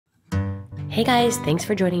Hey guys, thanks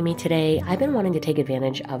for joining me today. I've been wanting to take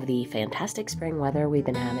advantage of the fantastic spring weather we've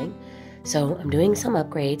been having, so I'm doing some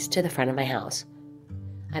upgrades to the front of my house.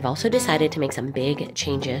 I've also decided to make some big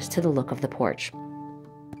changes to the look of the porch.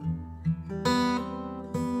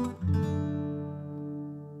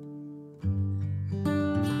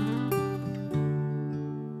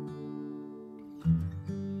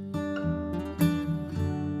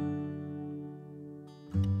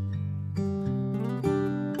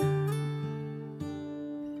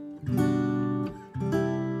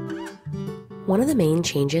 One of the main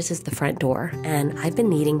changes is the front door, and I've been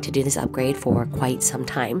needing to do this upgrade for quite some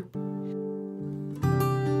time.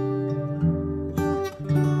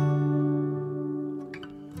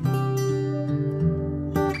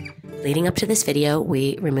 Leading up to this video,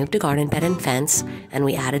 we removed a garden bed and fence, and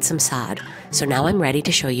we added some sod. So now I'm ready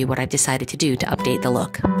to show you what I've decided to do to update the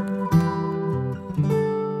look.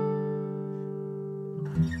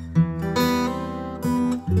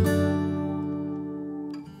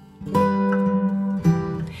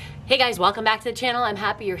 Hey guys, welcome back to the channel. I'm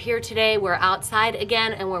happy you're here today. We're outside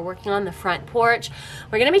again and we're working on the front porch.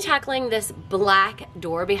 We're gonna be tackling this black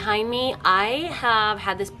door behind me. I have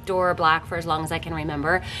had this door black for as long as I can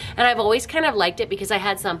remember, and I've always kind of liked it because I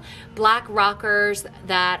had some black rockers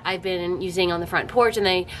that I've been using on the front porch, and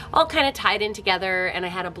they all kind of tied in together, and I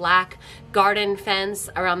had a black garden fence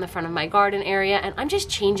around the front of my garden area, and I'm just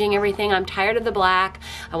changing everything. I'm tired of the black.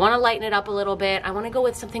 I want to lighten it up a little bit. I want to go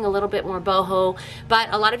with something a little bit more boho, but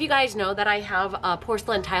a lot of you guys know that I have a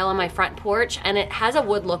porcelain tile on my front porch and it has a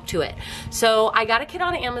wood look to it. So I got a kit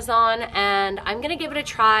on Amazon and I'm gonna give it a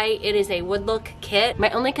try. It is a wood look kit.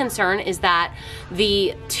 My only concern is that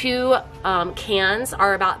the two cans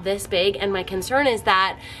are about this big, and my concern is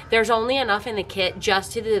that there's only enough in the kit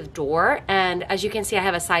just to the door, and as you can see I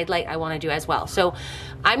have a side light I want to do as well. So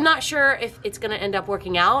I'm not sure if it's gonna end up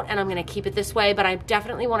working out and I'm gonna keep it this way, but I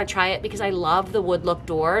definitely want to try it because I love the wood look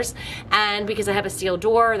doors, and because I have a steel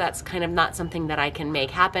door, that's kind of not something that I can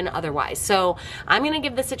make happen otherwise. So I'm gonna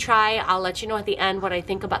give this a try. I'll let you know at the end what I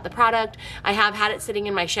think about the product. I have had it sitting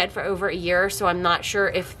in my shed for over a year, so I'm not sure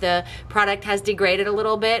if the product has degraded a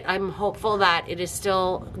little bit. I'm hopeful that it is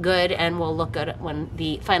still good and will look good when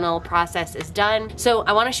the final process is done. So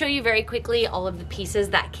I want to show you very quickly all of the pieces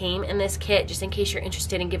that came in this kit, just in case you're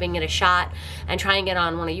interested in giving it a shot and trying it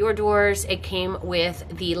on one of your doors. It came with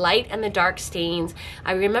the light and the dark stains.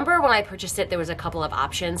 I remember when I purchased it there was a couple of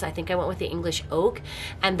options. I think I went with the English oak,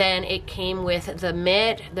 and then it came with the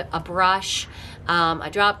mitt, a brush, a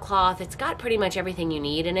drop cloth. It's got pretty much everything you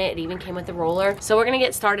need in it. It even came with the roller. So we're gonna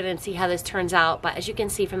get started and see how this turns out, but as you can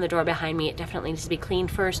see from the door behind me, it definitely needs to be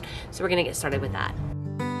cleaned first, so we're gonna get started with that.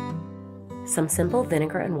 Some simple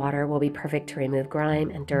vinegar and water will be perfect to remove grime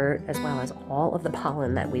and dirt, as well as all of the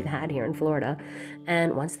pollen that we've had here in Florida.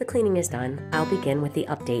 And once the cleaning is done, I'll begin with the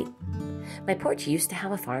update. My porch used to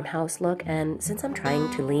have a farmhouse look, and since I'm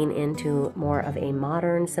trying to lean into more of a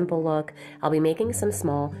modern, simple look, I'll be making some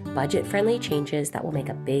small, budget-friendly changes that will make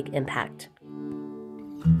a big impact.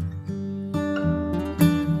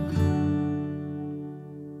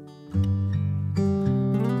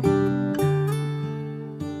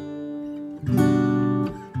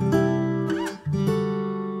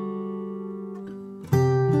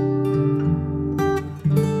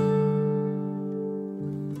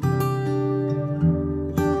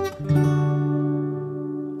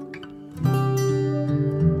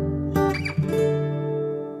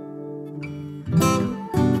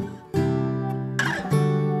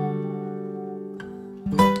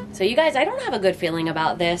 So you guys, I don't have a good feeling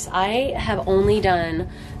about this. I have only done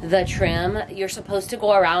the trim. You're supposed to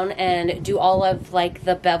go around and do all of like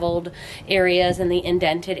the beveled areas and the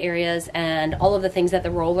indented areas and all of the things that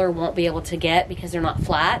the roller won't be able to get because they're not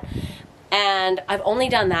flat. And I've only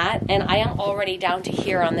done that, and I am already down to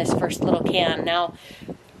here on this first little can. Now,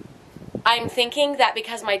 I'm thinking that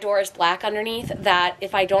because my door is black underneath, that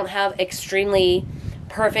if I don't have extremely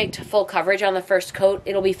perfect full coverage on the first coat,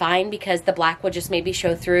 it'll be fine because the black would just maybe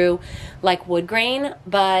show through like wood grain.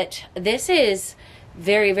 But this is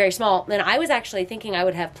very, very small, and I was actually thinking I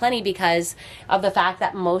would have plenty because of the fact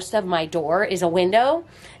that most of my door is a window,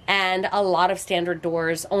 and a lot of standard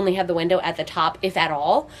doors only have the window at the top, if at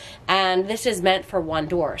all, and this is meant for one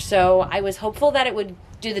door. So I was hopeful that it would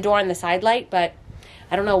do the door on the side light, but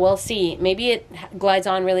I don't know, we'll see. Maybe it glides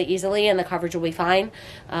on really easily and the coverage will be fine.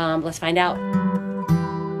 Let's find out.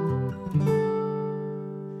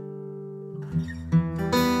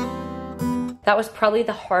 That was probably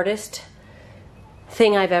the hardest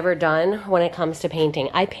thing I've ever done when it comes to painting.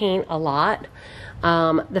 I paint a lot.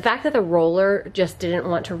 The fact that the roller just didn't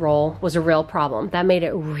want to roll was a real problem. That made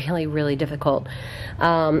it really, really difficult.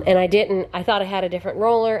 And I thought I had a different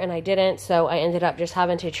roller and I didn't, so I ended up just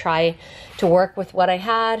having to try to work with what I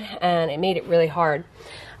had, and it made it really hard.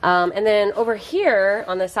 And then over here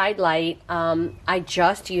on the side light, I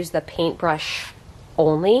just used the paintbrush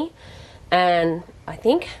only, and I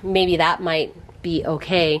think maybe that might be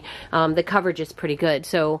okay. The coverage is pretty good.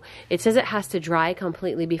 So it says it has to dry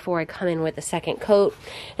completely before I come in with the second coat.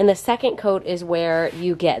 And the second coat is where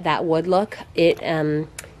you get that wood look. It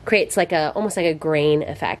creates like almost like a grain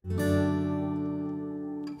effect.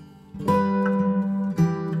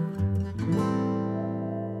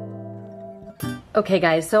 Okay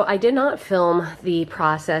guys, so I did not film the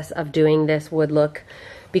process of doing this wood look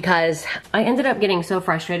because I ended up getting so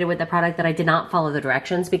frustrated with the product that I did not follow the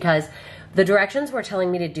directions, because the directions were telling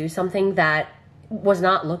me to do something that was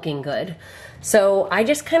not looking good. So I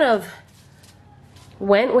just kind of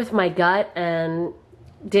went with my gut and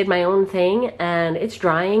did my own thing, and it's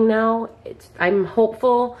drying now. I'm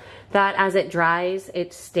hopeful that as it dries,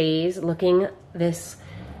 it stays looking this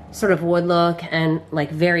sort of wood look and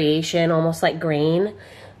like variation, almost like grain.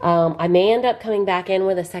 I may end up coming back in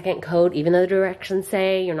with a second coat, even though the directions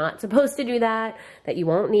say you're not supposed to do that, that you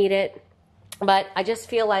won't need it. But I just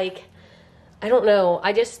feel like, I don't know,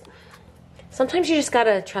 sometimes you just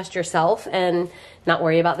gotta trust yourself and not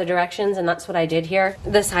worry about the directions, and that's what I did here.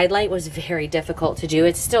 The side light was very difficult to do.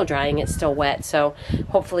 It's still drying, it's still wet, so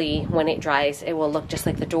hopefully when it dries, it will look just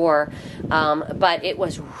like the door. But it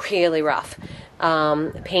was really rough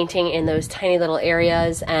painting in those tiny little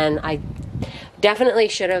areas, and I definitely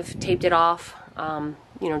should have taped it off.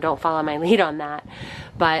 You know, don't follow my lead on that.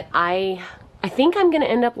 But I think I'm gonna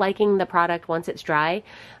end up liking the product once it's dry.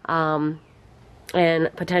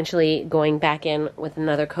 And potentially going back in with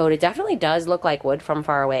another coat. It definitely does look like wood from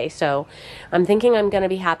far away, so I'm thinking I'm going to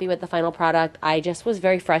be happy with the final product. I just was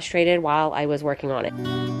very frustrated while I was working on it.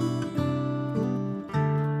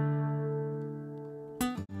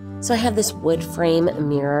 So I have this wood frame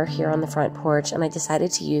mirror here on the front porch, and I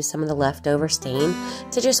decided to use some of the leftover stain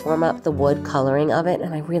to just warm up the wood coloring of it,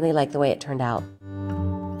 and I really like the way it turned out.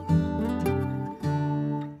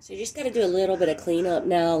 So you just got to do a little bit of cleanup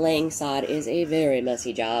now. Laying sod is a very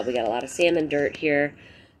messy job. We got a lot of sand and dirt here.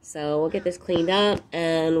 So we'll get this cleaned up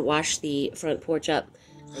and wash the front porch up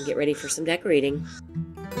and get ready for some decorating.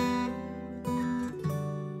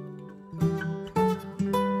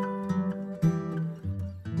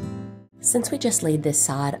 Since we just laid this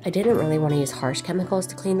sod, I didn't really want to use harsh chemicals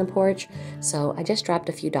to clean the porch, so I just dropped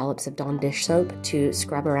a few dollops of Dawn dish soap to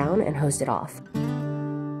scrub around and hosed it off.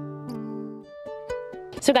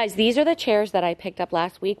 So guys, these are the chairs that I picked up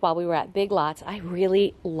last week while we were at Big Lots. I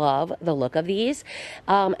really love the look of these.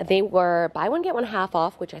 They were buy one get one half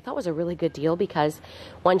off, which I thought was a really good deal because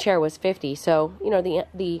one chair was $50. So you know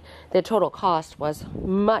the total cost was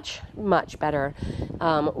much better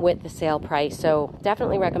with the sale price. So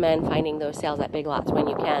definitely recommend finding those sales at Big Lots when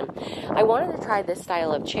you can. I wanted to try this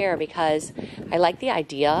style of chair because I like the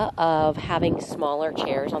idea of having smaller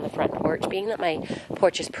chairs on the front porch. Being that my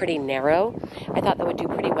porch is pretty narrow, I thought that would do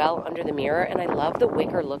pretty well under the mirror, and I love the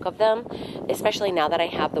wicker look of them, especially now that I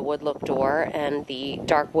have the wood look door and the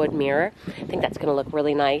dark wood mirror. I think that's going to look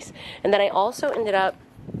really nice. And then I also ended up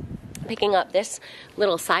picking up this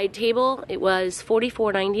little side table. It was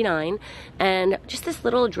 $44.99, and just this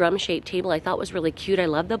little drum shaped table I thought was really cute. I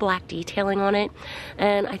love the black detailing on it,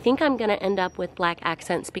 and I think I'm gonna end up with black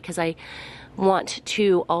accents because I want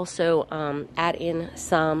to also add in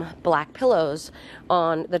some black pillows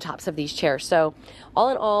on the tops of these chairs. So all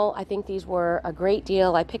in all, I think these were a great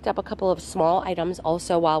deal. I picked up a couple of small items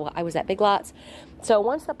also while I was at Big Lots. So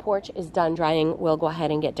once the porch is done drying, we'll go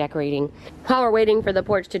ahead and get decorating. While we're waiting for the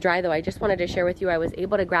porch to dry though, I just wanted to share with you I was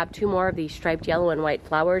able to grab 2 more of these striped yellow and white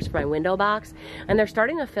flowers for my window box, and they're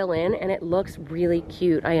starting to fill in and it looks really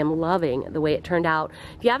cute. I am loving the way it turned out.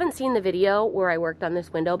 If you haven't seen the video where I worked on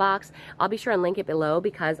this window box, I'll be sure and link it below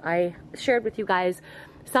because I shared with you guys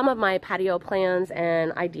some of my patio plans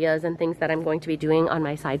and ideas and things that I'm going to be doing on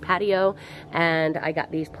my side patio, and I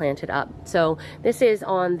got these planted up. So this is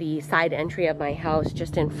on the side entry of my house,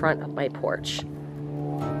 just in front of my porch.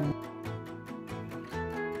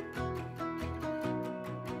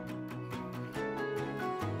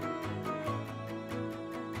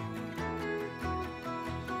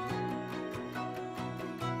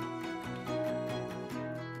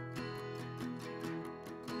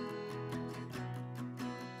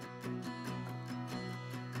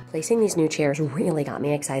 Placing these new chairs really got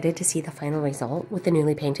me excited to see the final result with the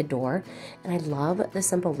newly painted door, and I love the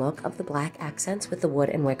simple look of the black accents with the wood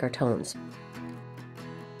and wicker tones.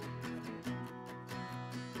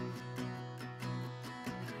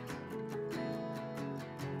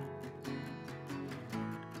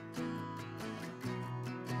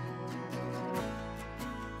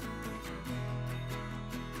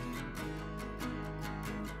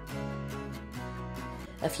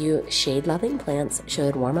 A few shade-loving plants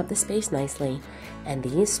should warm up the space nicely, and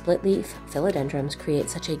these split-leaf philodendrons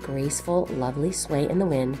create such a graceful, lovely sway in the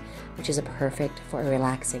wind, which is perfect for a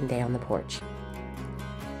relaxing day on the porch.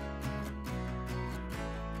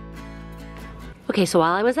 Okay, so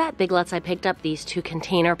while I was at Big Lots, I picked up these 2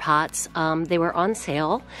 container pots. They were on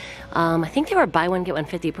sale. I think they were buy one, get one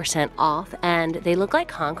 50% off, and they look like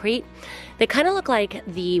concrete. They kind of look like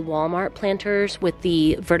the Walmart planters with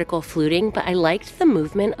the vertical fluting, but I liked the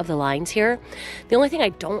movement of the lines here. The only thing I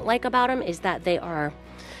don't like about them is that they are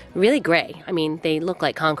really gray. I mean, they look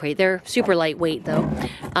like concrete. They're super lightweight though.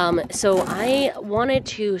 So I wanted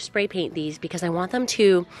to spray paint these because I want them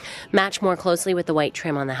to match more closely with the white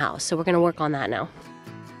trim on the house. So we're gonna work on that now.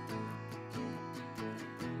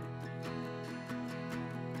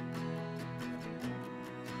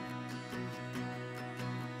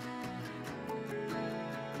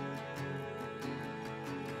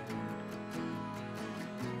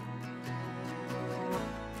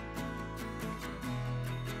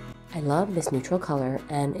 I love this neutral color,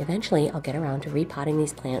 and eventually I'll get around to repotting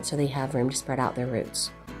these plants so they have room to spread out their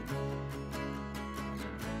roots.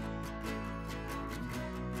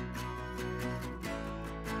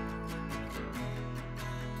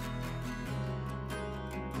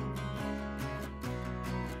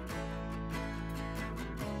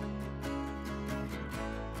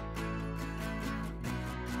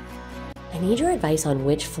 I need your advice on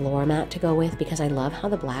which floor mat to go with because I love how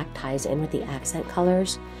the black ties in with the accent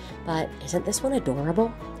colors, but isn't this one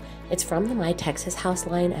adorable? It's from the My Texas House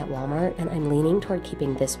line at Walmart, and I'm leaning toward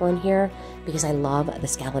keeping this one here because I love the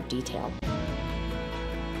scallop detail.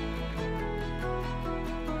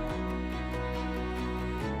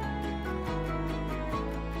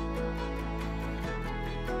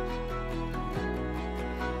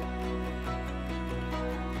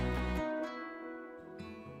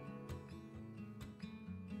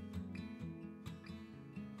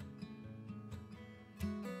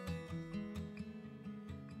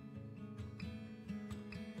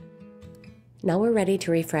 Now we're ready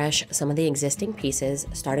to refresh some of the existing pieces,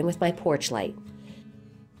 starting with my porch light.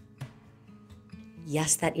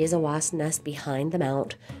 Yes, that is a wasp nest behind the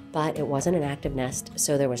mount, but it wasn't an active nest,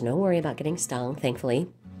 so there was no worry about getting stung, thankfully.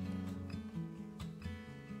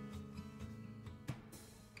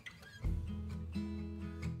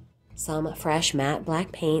 Some fresh matte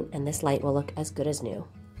black paint, and this light will look as good as new.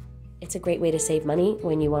 It's a great way to save money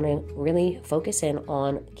when you want to really focus in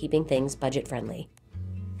on keeping things budget friendly.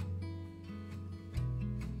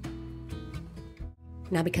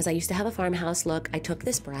 Now, because I used to have a farmhouse look, I took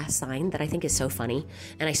this brass sign that I think is so funny,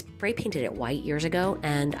 and I spray painted it white years ago,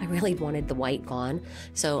 and I really wanted the white gone.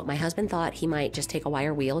 So my husband thought he might just take a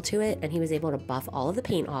wire wheel to it, and he was able to buff all of the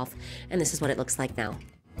paint off, and this is what it looks like now.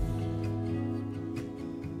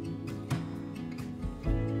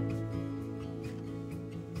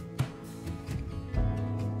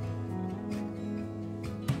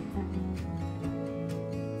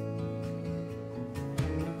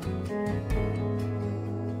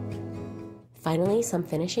 Finally, some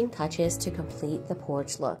finishing touches to complete the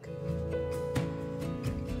porch look.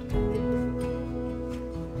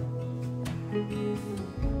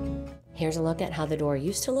 Here's a look at how the door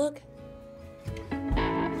used to look.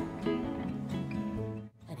 And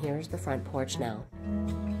here's the front porch now.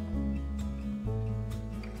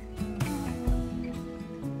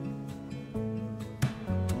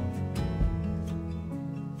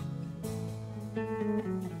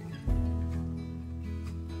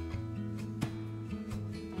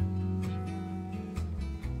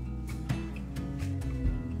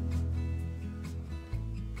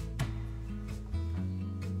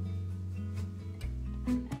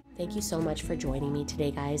 Thank you so much for joining me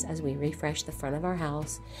today, guys, as we refresh the front of our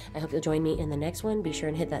house. I hope you'll join me in the next one. Be sure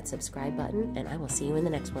and hit that subscribe button, and I will see you in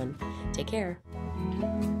the next one. Take care.